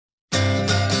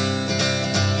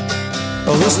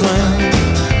this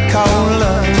thing called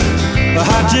love.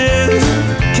 I just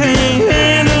can't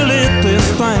handle it, this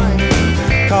thing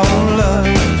called love.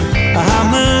 How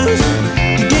much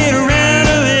to get around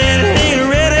of it ain't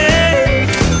ready.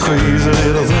 Crazy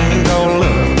little thing called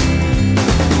love.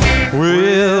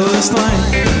 Well, this thing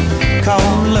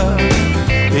called love,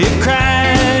 it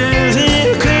cries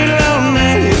in a cradle all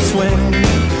night, it swings,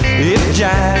 it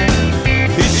jives,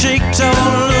 it shakes all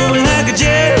over like a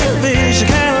jellyfish. I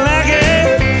kinda like it.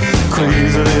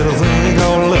 Crazy little thing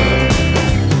called love.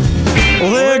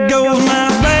 Well, there goes my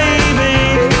baby.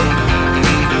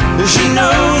 She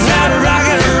knows how to rock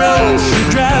and roll. She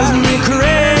drives me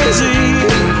crazy.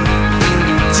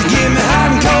 She gives me hot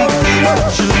and cold fever.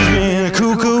 She leaves me in a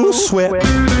cool, cool sweat.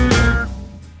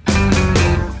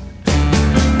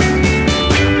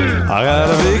 I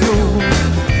gotta be cool,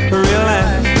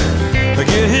 relax,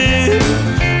 get hit,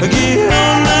 get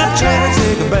on my track,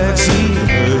 take a back seat,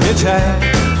 hitchhike,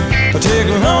 take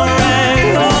a long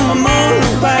ride on my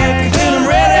motorbike until I'm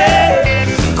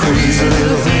ready. Crazy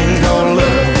little thing called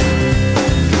love.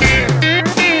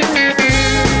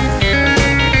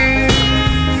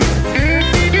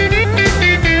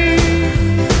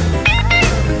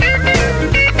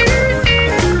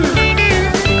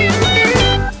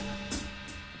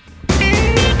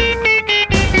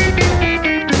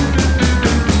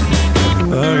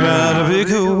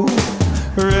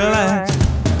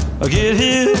 Get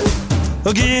hit,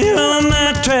 get on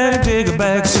that track, take a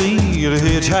back seat, a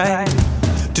hitchhike,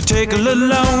 to take a little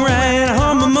long ride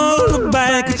on my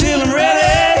motorbike until I'm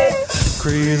ready.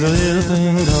 Crazy little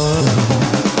thing called love.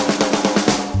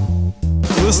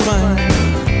 This thing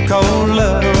called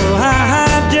love. I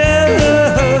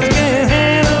just can't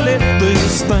handle it.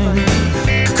 This thing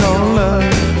called love.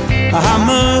 How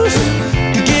much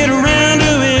to get around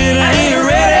to it ain't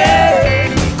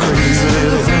ready. Crazy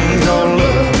little thing called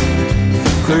love.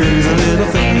 Crazy little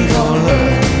thing called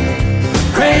love.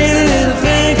 Crazy little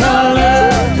thing called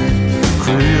love.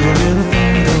 Crazy little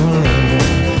thing called love.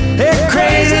 Hey,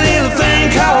 crazy little thing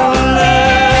called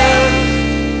love.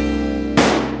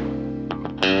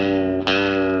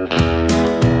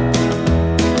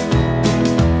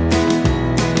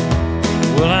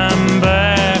 Well, I'm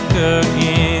back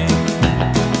again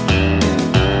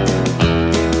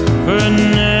for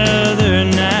another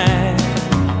night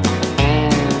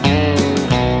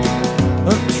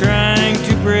of trying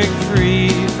to break free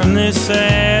from this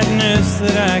sadness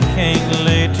that I can't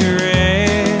lay to rest.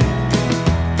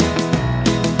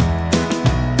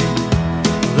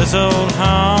 This old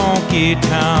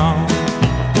honky-tonk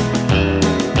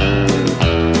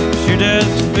sure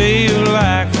does feel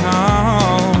like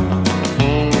home,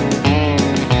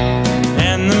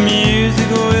 and the music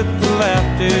with the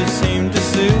laughter seem to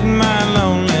soothe my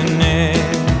loneliness.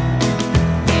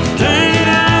 Turn it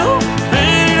out,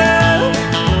 turn it up,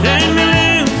 turn me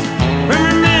loose from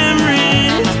your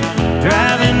memories,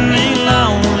 driving me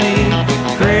lonely,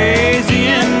 crazy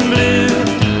and blue.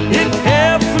 It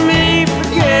helps me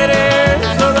forget her,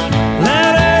 so the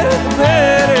louder the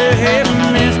better. Hey,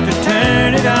 mister, turn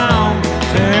it on,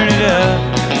 turn it up,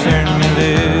 turn me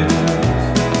loose.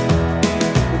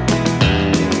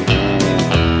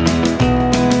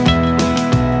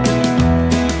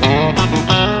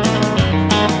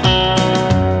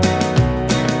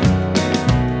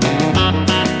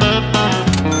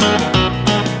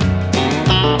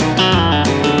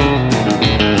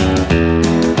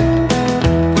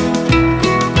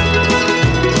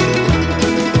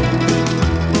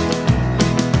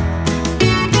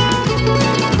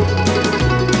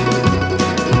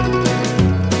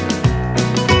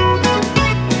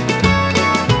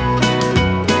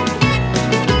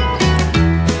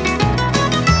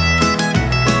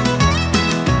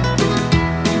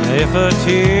 If a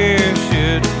tear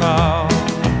should fall,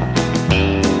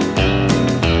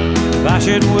 if I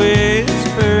should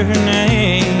whisper her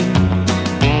name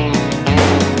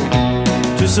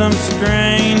some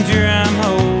stranger I'm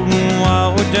holding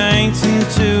while we're dancing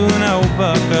to an old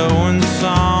buck